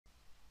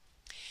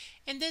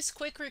In this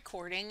quick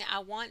recording, I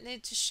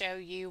wanted to show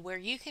you where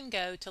you can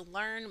go to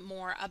learn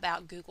more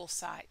about Google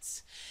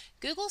Sites.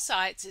 Google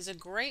Sites is a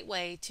great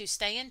way to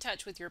stay in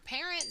touch with your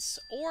parents,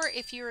 or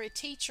if you're a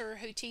teacher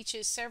who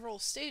teaches several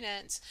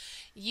students,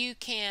 you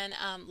can,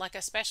 like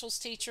a specials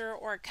teacher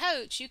or a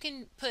coach, you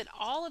can put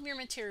all of your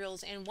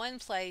materials in one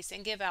place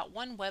and give out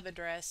one web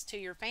address to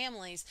your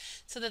families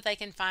so that they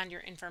can find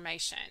your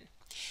information.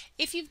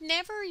 If you've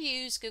never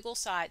used Google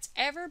Sites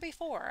ever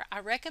before, I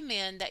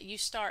recommend that you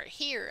start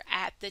here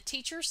at the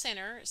Teacher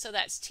Center. So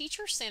that's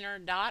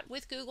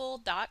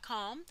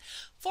teachercenter.withgoogle.com/,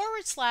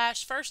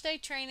 first day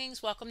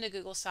trainings, welcome to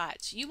Google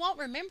Sites. You won't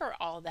remember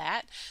all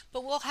that,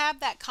 but we'll have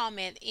that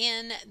comment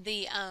in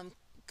the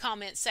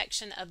comment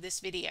section of this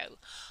video.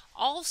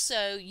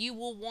 Also, you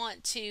will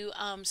want to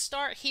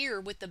start here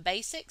with the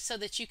basics so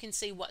that you can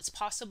see what's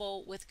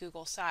possible with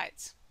Google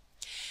Sites.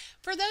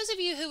 For those of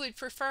you who would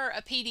prefer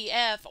a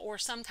PDF or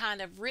some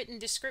kind of written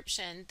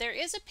description, there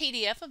is a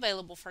PDF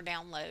available for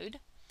download,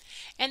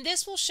 and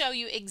this will show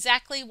you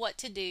exactly what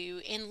to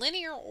do in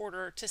linear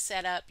order to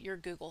set up your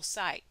Google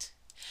site.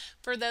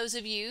 For those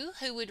of you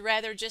who would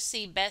rather just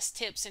see best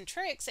tips and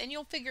tricks and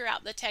you'll figure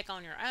out the tech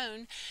on your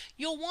own,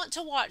 you'll want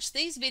to watch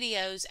these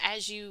videos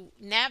as you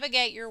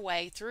navigate your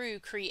way through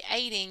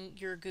creating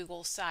your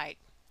Google site.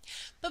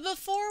 But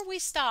before we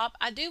stop,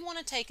 I do want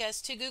to take us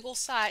to Google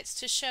Sites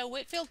to show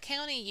Whitfield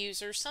County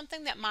users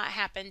something that might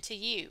happen to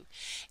you.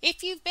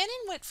 If you've been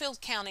in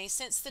Whitfield County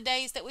since the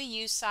days that we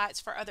use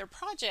sites for other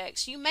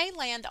projects, you may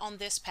land on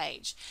this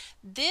page.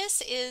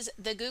 This is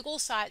the Google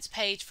Sites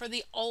page for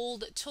the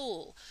old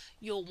tool.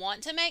 You'll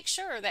want to make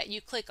sure that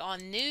you click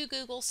on New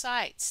Google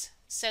Sites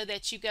so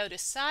that you go to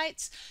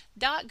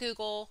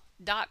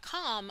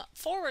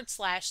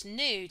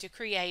sites.google.com/new to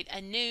create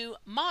a new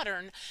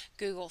modern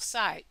Google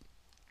site.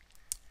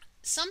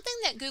 Something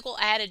that Google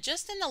added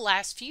just in the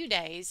last few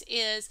days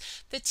is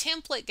the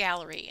template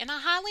gallery, and I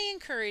highly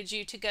encourage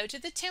you to go to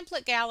the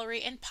template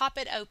gallery and pop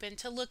it open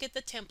to look at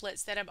the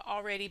templates that have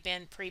already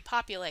been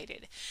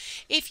pre-populated.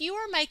 If you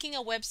are making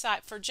a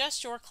website for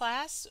just your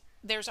class,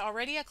 there's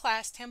already a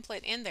class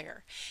template in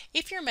there.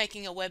 If you're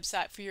making a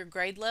website for your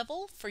grade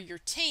level, for your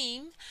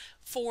team,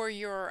 for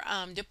your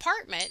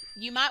department,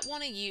 you might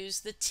want to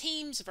use the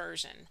Teams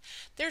version.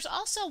 There's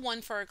also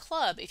one for a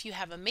club if you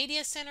have a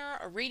media center,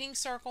 a reading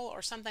circle,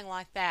 or something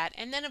like that.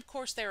 And then of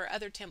course there are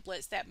other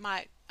templates that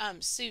might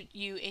suit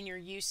you in your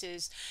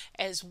uses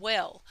as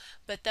well.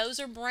 But those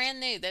are brand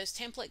new. That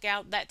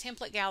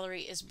template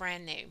gallery is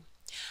brand new.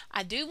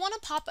 I do want to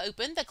pop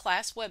open the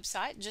class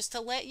website just to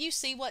let you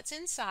see what's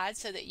inside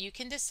so that you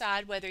can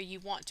decide whether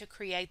you want to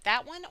create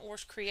that one or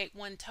create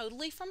one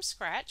totally from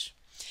scratch.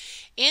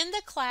 In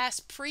the class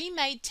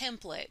pre-made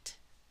template,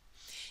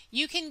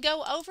 you can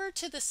go over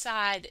to the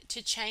side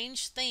to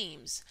change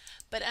themes,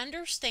 but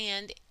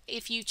understand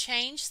if you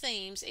change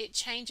themes, it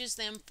changes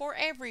them for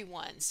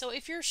everyone. So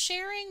if you're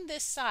sharing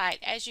this site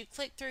as you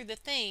click through the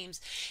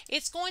themes,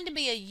 it's going to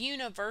be a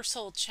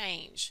universal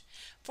change.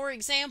 For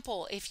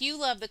example, if you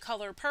love the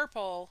color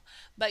purple,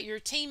 but your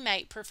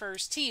teammate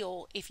prefers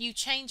teal, if you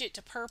change it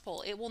to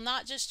purple, it will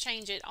not just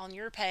change it on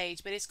your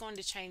page, but it's going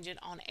to change it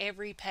on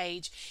every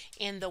page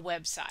in the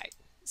website.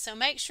 So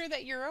make sure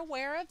that you're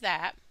aware of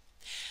that.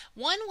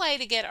 One way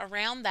to get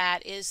around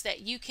that is that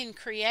you can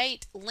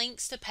create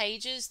links to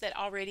pages that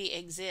already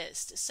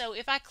exist. So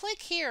if I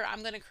click here,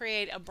 I'm going to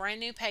create a brand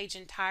new page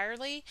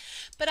entirely,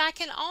 but I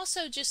can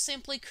also just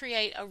simply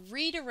create a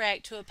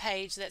redirect to a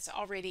page that's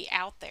already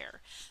out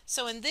there.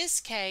 So in this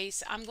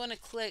case, I'm going to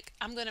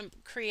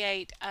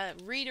create a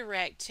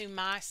redirect to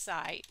my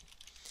site.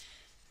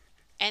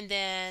 And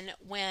then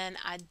when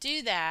I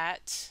do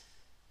that,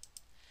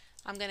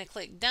 I'm going to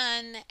click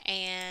done,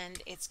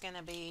 and it's going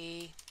to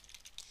be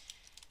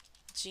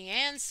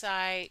Jeanne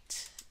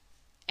site,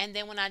 and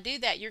then when I do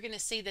that, you're going to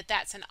see that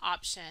that's an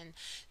option.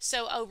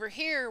 So over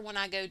here, when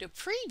I go to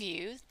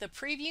preview, the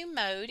preview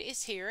mode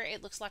is here.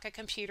 It looks like a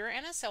computer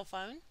and a cell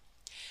phone.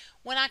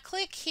 When I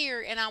click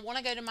here and I want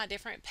to go to my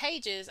different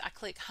pages, I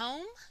click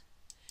home,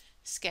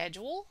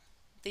 schedule.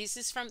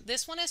 This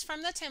one is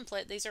from the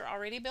template. These are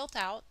already built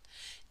out.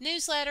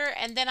 Newsletter,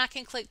 and then I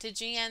can click to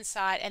Jeanne's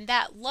site, and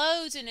that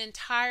loads an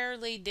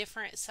entirely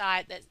different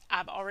site that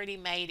I've already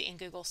made in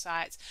Google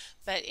Sites,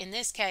 but in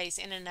this case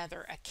in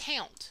another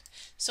account.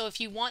 So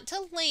if you want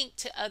to link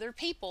to other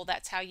people,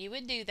 that's how you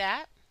would do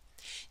that.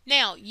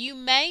 Now, you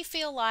may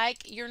feel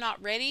like you're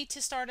not ready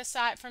to start a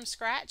site from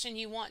scratch and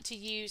you want to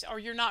use, or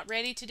you're not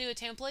ready to do a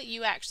template,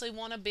 you actually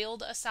want to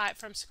build a site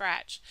from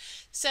scratch.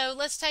 So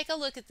let's take a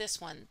look at this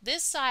one.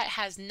 This site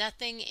has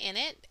nothing in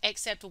it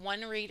except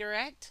one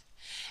redirect.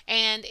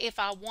 And if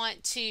I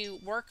want to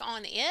work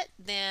on it,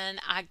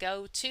 then I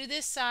go to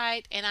this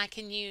site and I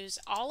can use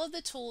all of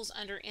the tools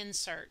under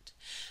Insert.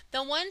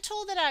 The one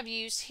tool that I've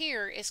used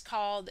here is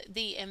called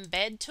the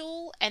Embed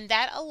tool, and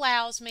that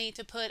allows me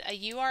to put a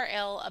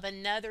URL of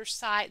another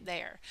site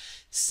there.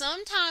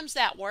 Sometimes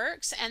that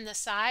works and the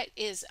site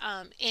is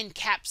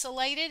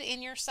encapsulated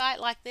in your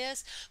site like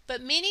this, but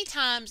many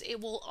times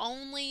it will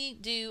only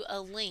do a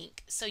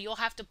link. So you'll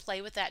have to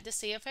play with that to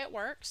see if it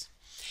works.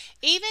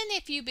 Even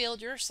if you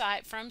build your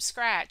site from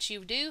scratch,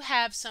 you do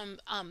have some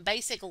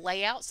basic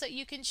layouts that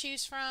you can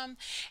choose from.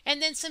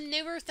 And then some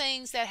newer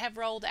things that have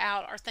rolled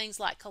out are things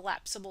like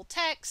collapsible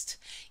text.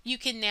 You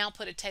can now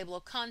put a table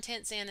of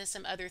contents in and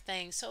some other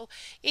things. So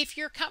if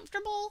you're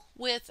comfortable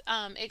with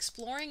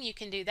exploring, you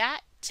can do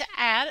that. To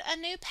add a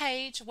new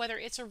page, whether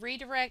it's a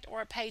redirect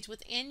or a page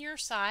within your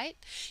site,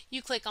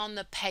 you click on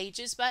the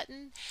Pages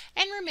button.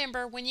 And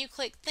remember, when you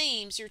click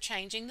Themes, you're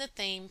changing the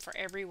theme for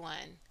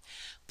everyone.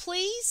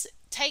 Please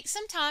take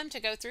some time to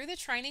go through the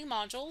training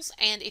modules,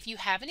 and if you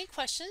have any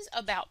questions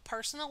about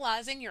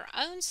personalizing your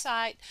own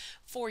site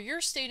for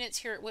your students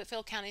here at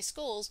Whitfield County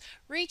Schools,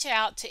 reach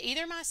out to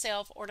either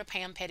myself or to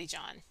Pam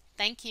Pettyjohn.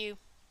 Thank you.